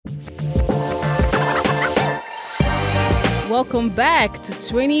welcome back to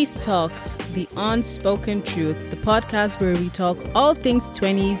 20s Talks, the unspoken truth, the podcast where we talk all things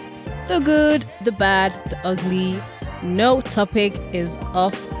 20s, the good, the bad, the ugly. No topic is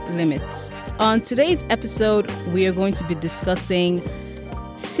off limits. On today's episode, we are going to be discussing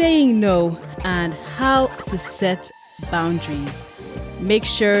saying no and how to set boundaries. Make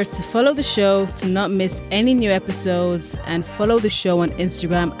sure to follow the show to not miss any new episodes, and follow the show on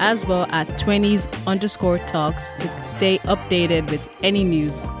Instagram as well at 20s_talks to stay updated with any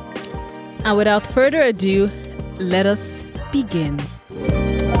news. And without further ado, let us begin.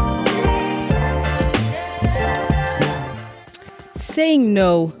 Saying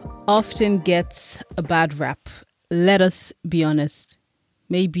no often gets a bad rap. Let us be honest.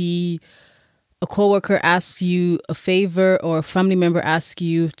 Maybe a coworker asks you a favor, or a family member asks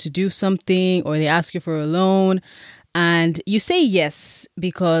you to do something, or they ask you for a loan, and you say yes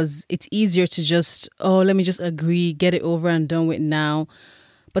because it's easier to just, let me just agree, get it over and done with now.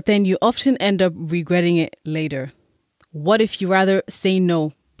 But then you often end up regretting it later. What if you rather say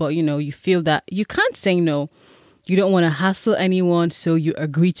no, but you feel that you can't say no? You don't want to hassle anyone, so you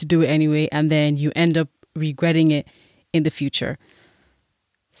agree to do it anyway, and then you end up regretting it in the future.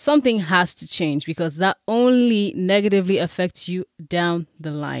 Something has to change, because that only negatively affects you down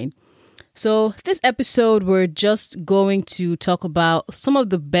the line. So this episode, we're just going to talk about some of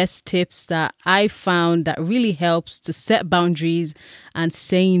the best tips that I found that really helps to set boundaries and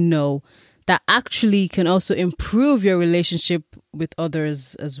say no, that actually can also improve your relationship with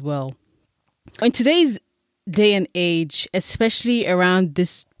others as well. In today's day and age, especially around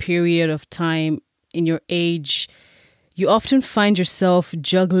this period of time in your age, you often find yourself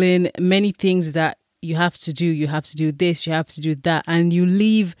juggling many things that you have to do. You have to do this, you have to do that, and you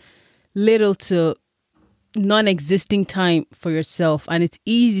leave little to non-existing time for yourself. And it's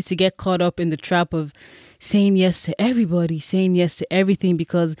easy to get caught up in the trap of saying yes to everybody, saying yes to everything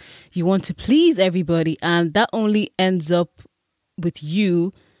because you want to please everybody. And that only ends up with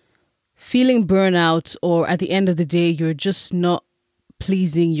you feeling burnout, or at the end of the day, you're just not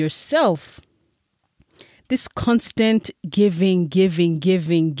pleasing yourself. This constant giving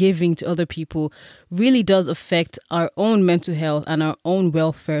to other people really does affect our own mental health and our own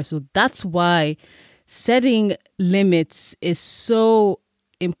welfare. So that's why setting limits is so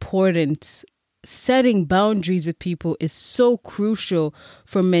important. Setting boundaries with people is so crucial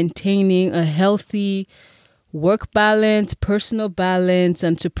for maintaining a healthy work balance, personal balance,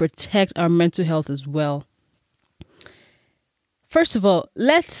 and to protect our mental health as well. First of all,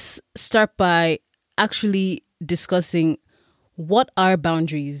 let's start by actually discussing what are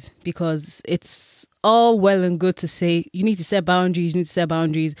boundaries, because it's all well and good to say you need to set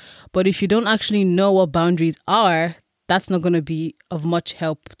boundaries, but if you don't actually know what boundaries are, that's not going to be of much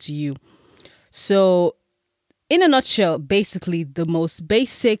help to you. So in a nutshell, basically the most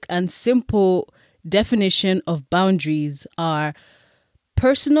basic and simple definition of boundaries are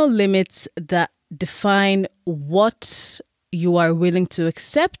personal limits that define what you are willing to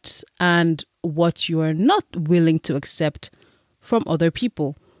accept and what you are not willing to accept from other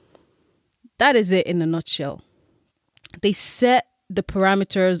people. That is it in a nutshell. They set the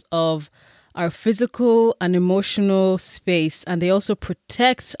parameters of our physical and emotional space, and they also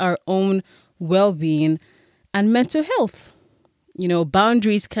protect our own well-being and mental health.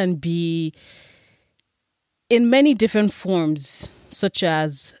 Boundaries can be in many different forms, such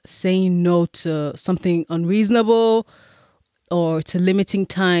as saying no to something unreasonable, or to limiting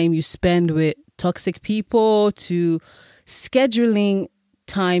time you spend with toxic people, to scheduling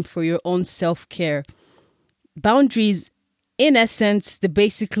time for your own self-care. Boundaries, in essence, they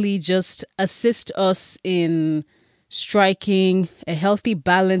basically just assist us in striking a healthy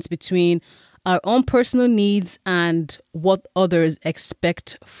balance between our own personal needs and what others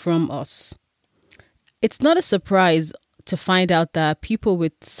expect from us. It's not a surprise to find out that people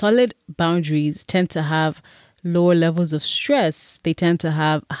with solid boundaries tend to have lower levels of stress. They tend to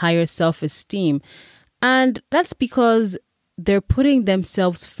have higher self-esteem. And that's because they're putting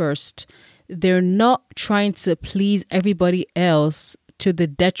themselves first. They're not trying to please everybody else to the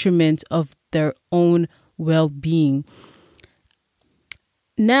detriment of their own well-being.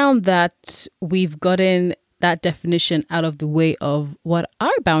 Now that we've gotten that definition out of the way of what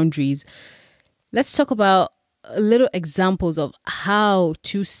are boundaries, let's talk about little examples of how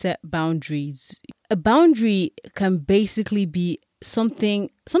to set boundaries. A boundary can basically be something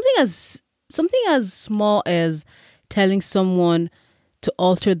as small as telling someone to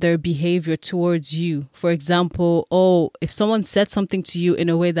alter their behavior towards you. For example, if someone said something to you in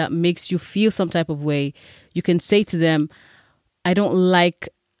a way that makes you feel some type of way, you can say to them, I don't like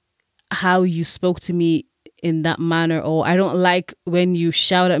how you spoke to me in that manner, or I don't like when you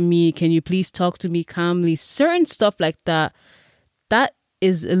shout at me, can you please talk to me calmly? Certain stuff like that. That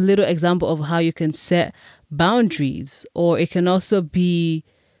is a little example of how you can set boundaries. Or it can also be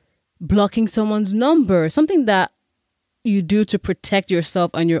blocking someone's number, something that you do to protect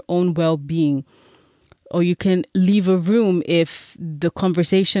yourself and your own well-being. Or you can leave a room if the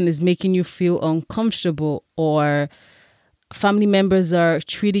conversation is making you feel uncomfortable, or family members are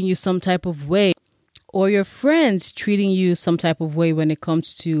treating you some type of way, or your friends treating you some type of way when it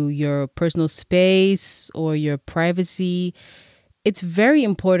comes to your personal space or your privacy. It's very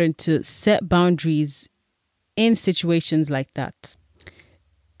important to set boundaries in situations like that.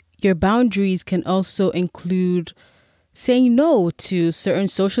 Your boundaries can also include saying no to certain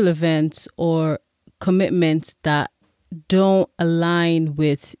social events or commitments that don't align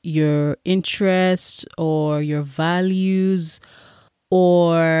with your interests or your values.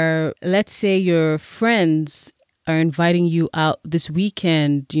 Or let's say your friends are inviting you out this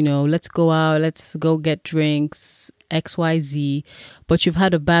weekend, let's go out, let's go get drinks, XYZ, but you've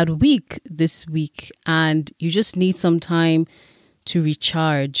had a bad week this week and you just need some time to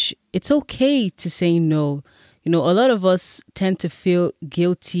recharge. It's okay to say no. A lot of us tend to feel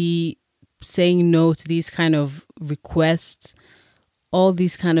guilty saying no to these kind of requests, all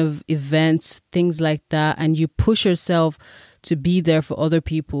these kind of events, things like that, and you push yourself to be there for other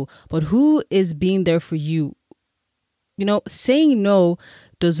people. But who is being there for you? Saying no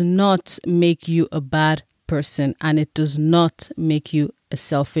does not make you a bad person, and it does not make you a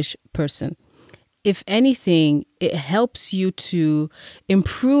selfish person. If anything, it helps you to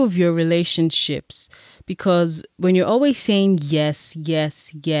improve your relationships, because when you're always saying yes,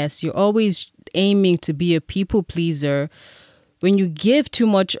 yes, yes, you're always aiming to be a people pleaser. When you give too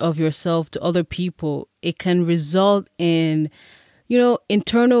much of yourself to other people, it can result in,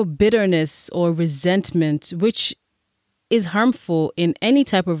 internal bitterness or resentment, which is harmful in any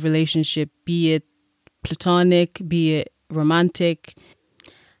type of relationship, be it platonic, be it romantic.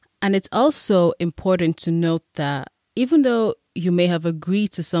 And it's also important to note that even though you may have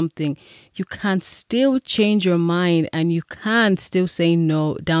agreed to something, you can still change your mind and you can still say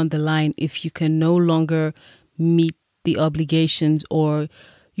no down the line if you can no longer meet the obligations, or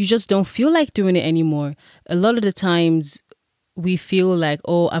you just don't feel like doing it anymore. A lot of the times we feel like,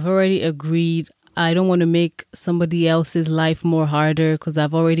 oh, I've already agreed. I don't want to make somebody else's life more harder because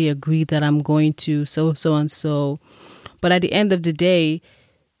I've already agreed that I'm going to so and so. But at the end of the day,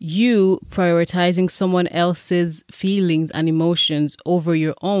 you prioritizing someone else's feelings and emotions over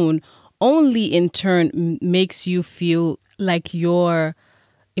your own only in turn makes you feel like your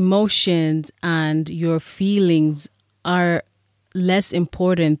emotions and your feelings are less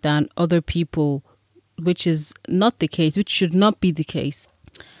important than other people, which is not the case, which should not be the case.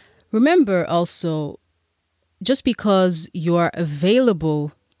 Remember also, just because you are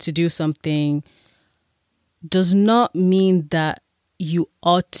available to do something does not mean that you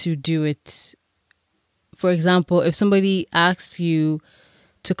ought to do it. For example, if somebody asks you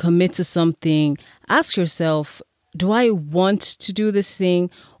to commit to something, ask yourself, do I want to do this thing?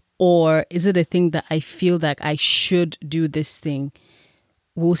 Or is it a thing that I feel like I should do this thing?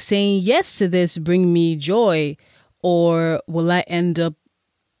 Will saying yes to this bring me joy? Or will I end up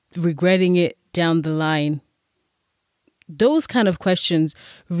regretting it down the line? Those kind of questions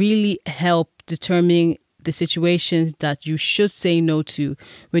really help determine the situation that you should say no to.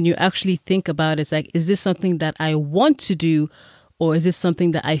 When you actually think about it, it's like, is this something that I want to do? Or is this something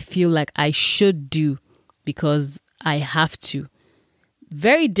that I feel like I should do because I have to?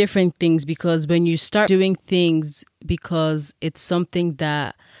 Very different things, because when you start doing things because it's something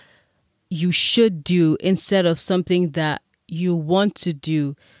that you should do instead of something that you want to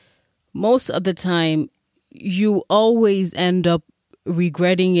do, most of the time you always end up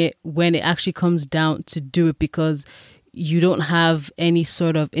regretting it when it actually comes down to do it, because you don't have any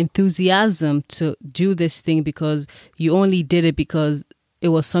sort of enthusiasm to do this thing because you only did it because it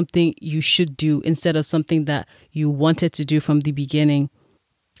was something you should do instead of something that you wanted to do from the beginning.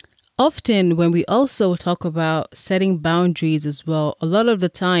 Often when we also talk about setting boundaries as well, a lot of the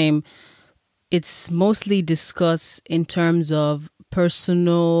time it's mostly discussed in terms of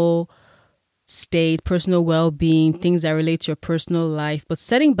personal state, personal well-being, things that relate to your personal life. But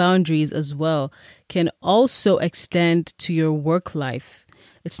setting boundaries as well can also extend to your work life.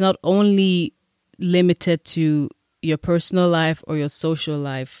 It's not only limited to your personal life or your social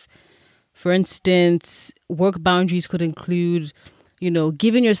life. For instance, work boundaries could include,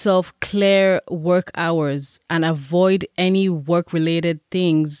 giving yourself clear work hours and avoid any work-related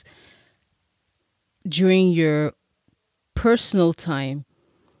things during your personal time.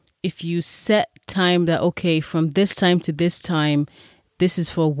 If you set time that, okay, from this time to this time, this is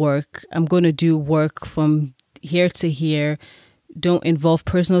for work. I'm going to do work from here to here. Don't involve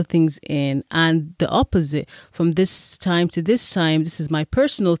personal things in. And the opposite, from this time to this time, this is my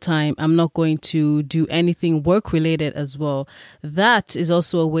personal time. I'm not going to do anything work related as well. That is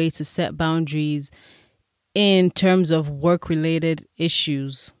also a way to set boundaries in terms of work related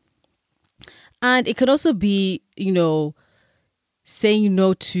issues. And it could also be, saying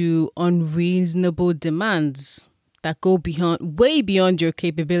no to unreasonable demands that go way beyond your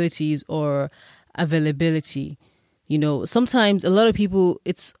capabilities or availability. Sometimes a lot of people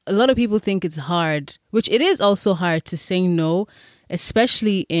think it's hard, which it is also hard to say no,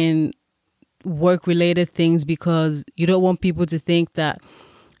 especially in work related things, because you don't want people to think that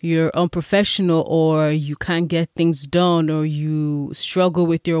you're unprofessional or you can't get things done or you struggle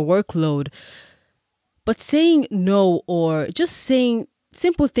with your workload. But saying no, or just saying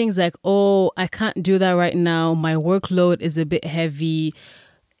simple things like, oh, I can't do that right now. My workload is a bit heavy.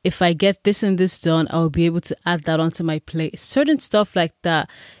 If I get this and this done, I'll be able to add that onto my plate. Certain stuff like that,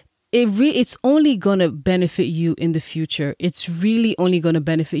 it's only going to benefit you in the future. It's really only going to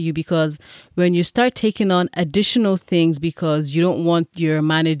benefit you, because when you start taking on additional things because you don't want your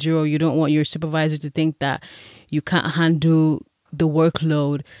manager or you don't want your supervisor to think that you can't handle the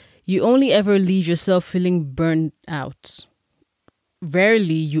workload, you only ever leave yourself feeling burned out.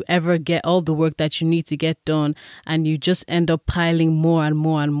 Rarely you ever get all the work that you need to get done, and you just end up piling more and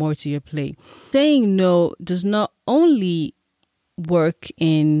more and more to your plate. Saying no does not only work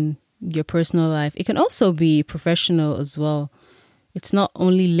in your personal life, it can also be professional as well. It's not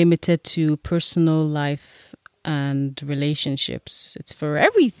only limited to personal life and relationships. It's for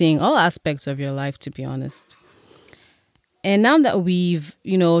everything, all aspects of your life, to be honest. And now that we've,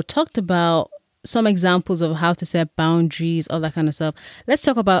 talked about some examples of how to set boundaries, all that kind of stuff, let's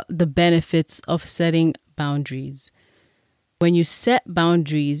talk about the benefits of setting boundaries. When you set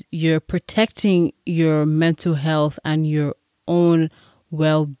boundaries, you're protecting your mental health and your own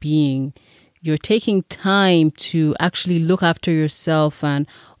well-being. You're taking time to actually look after yourself and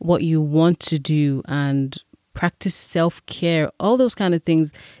what you want to do and practice self-care. All those kind of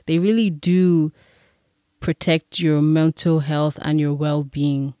things, they really do protect your mental health and your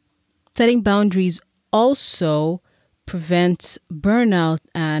well-being. Setting boundaries also prevents burnout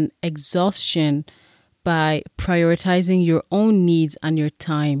and exhaustion by prioritizing your own needs and your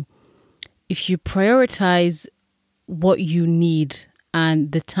time. If you prioritize what you need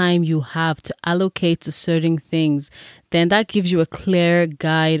and the time you have to allocate to certain things, then that gives you a clear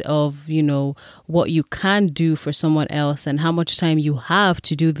guide of, what you can do for someone else and how much time you have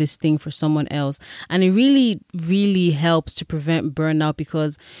to do this thing for someone else. And it really, really helps to prevent burnout,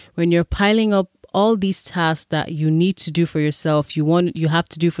 because when you're piling up all these tasks that you need to do for yourself, you have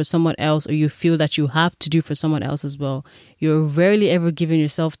to do for someone else, or you feel that you have to do for someone else as well, you're rarely ever giving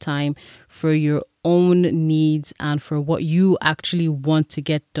yourself time for your own needs and for what you actually want to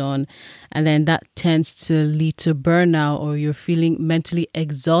get done. And then that tends to lead to burnout, or you're feeling mentally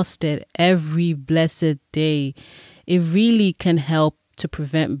exhausted every blessed day. It really can help to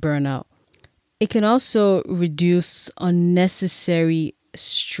prevent burnout. It can also reduce unnecessary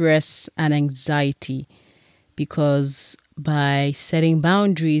stress and anxiety, because by setting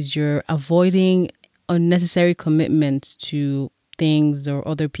boundaries, you're avoiding unnecessary commitments to things or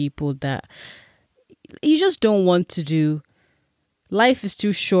other people that you just don't want to do. Life is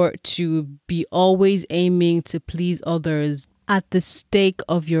too short to be always aiming to please others at the stake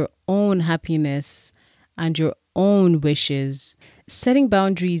of your own happiness and your own wishes. Setting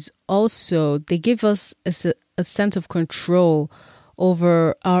boundaries also, they give us a sense of control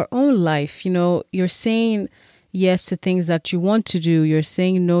over our own life. You're saying yes to things that you want to do. You're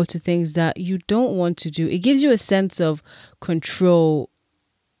saying no to things that you don't want to do. It gives you a sense of control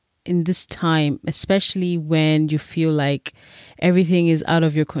in this time, especially when you feel like everything is out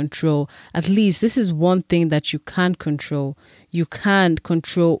of your control. At least this is one thing that you can't control. You can't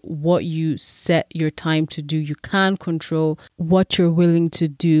control what you set your time to do. You can't control what you're willing to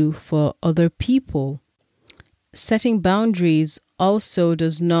do for other people. Setting boundaries also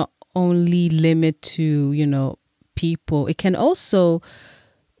does not only limit to, people. It can also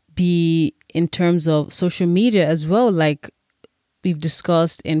be in terms of social media as well, like we've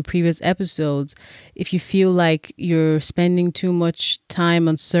discussed in previous episodes. If you feel like you're spending too much time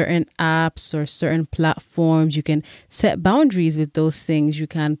on certain apps or certain platforms, you can set boundaries with those things. You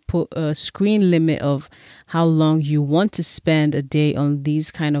can put a screen limit of how long you want to spend a day on these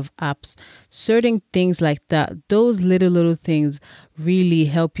kind of apps. Certain things like that, those little things really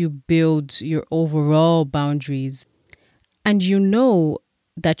help you build your overall boundaries. And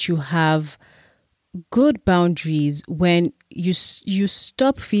that you have good boundaries when you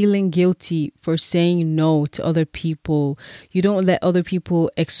stop feeling guilty for saying no to other people. You don't let other people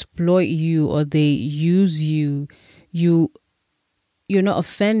exploit you or they use you. You're not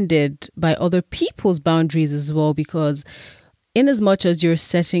offended by other people's boundaries as well, because in as much as you're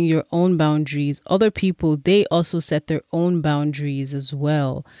setting your own boundaries, other people, they also set their own boundaries as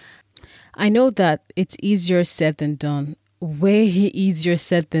well. I know that it's easier said than done, way easier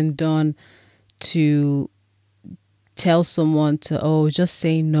said than done, to tell someone to, oh, just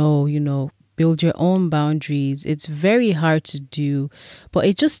say no, build your own boundaries. It's very hard to do, but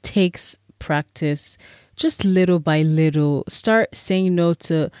it just takes practice. Just little by little, start saying no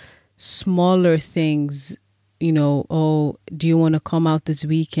to smaller things. Oh, do you want to come out this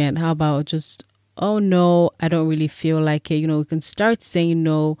weekend? How about just, oh no, I don't really feel like it. You can start saying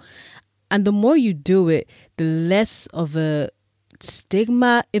no. And the more you do it, the less of a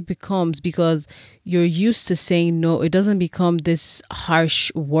stigma it becomes, because you're used to saying no. It doesn't become this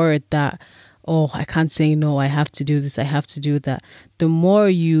harsh word that, oh, I can't say no, I have to do this, I have to do that. The more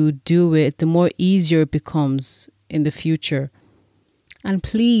you do it, the more easier it becomes in the future. And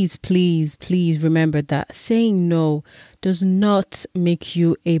please, please, please remember that saying no does not make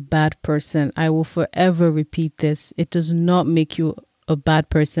you a bad person. I will forever repeat this. It does not make you a bad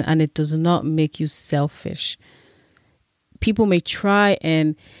person, and it does not make you selfish. People may try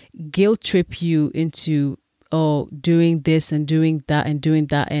and guilt trip you into, oh, doing this and doing that and doing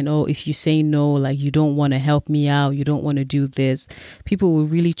that. And, oh, if you say no, like, you don't want to help me out, you don't want to do this. People will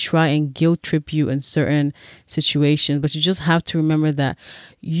really try and guilt trip you in certain situations. But you just have to remember that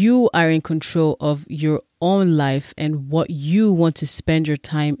you are in control of your own life and what you want to spend your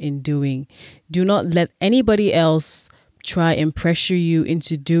time in doing. Do not let anybody else try and pressure you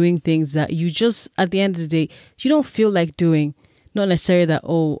into doing things that you just, at the end of the day, you don't feel like doing. Not necessarily that,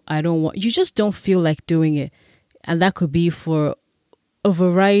 oh, I don't want, you just don't feel like doing it. And that could be for a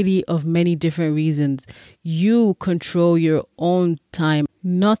variety of many different reasons. You control your own time,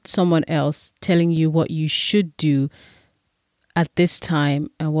 not someone else telling you what you should do at this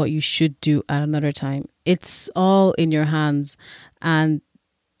time and what you should do at another time. It's all in your hands. And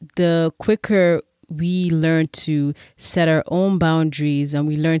the quicker we learn to set our own boundaries and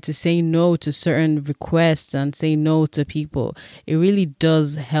we learn to say no to certain requests and say no to people, it really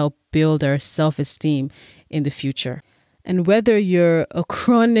does help build our self-esteem in the future. And whether you're a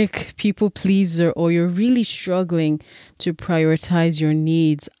chronic people pleaser or you're really struggling to prioritize your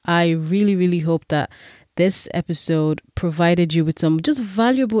needs, I really, really hope that this episode provided you with some just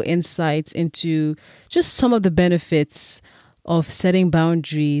valuable insights into just some of the benefits of setting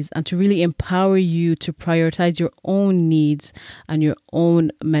boundaries and to really empower you to prioritize your own needs and your own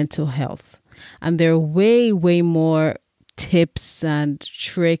mental health. And there are way, way more tips and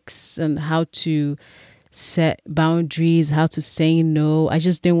tricks and how to set boundaries, how to say no. I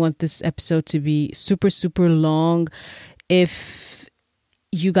just didn't want this episode to be super, super long. If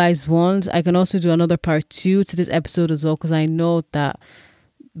you guys want, I can also do another part 2 to this episode as well, because I know that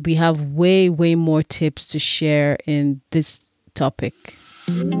we have way, way more tips to share in this topic.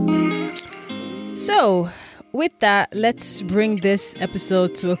 So with that, let's bring this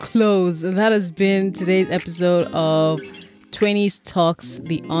episode to a close. And that has been today's episode of 20s Talks,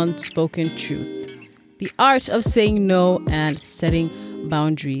 the unspoken truth, the art of saying no and setting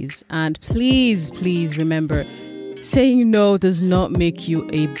boundaries. And please, please remember, saying no does not make you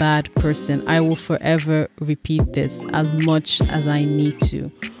a bad person. I will forever repeat this as much as I need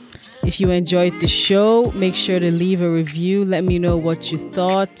to. If you enjoyed the show, make sure to leave a review. Let me know what you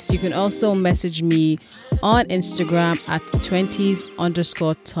thought. You can also message me on Instagram at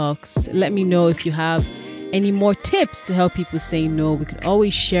 20s_talks. Let me know if you have any more tips to help people say no. We can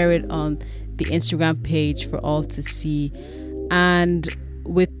always share it on the Instagram page for all to see. And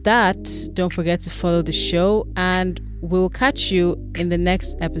with that, don't forget to follow the show, and we'll catch you in the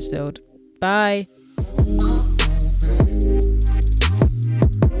next episode. Bye.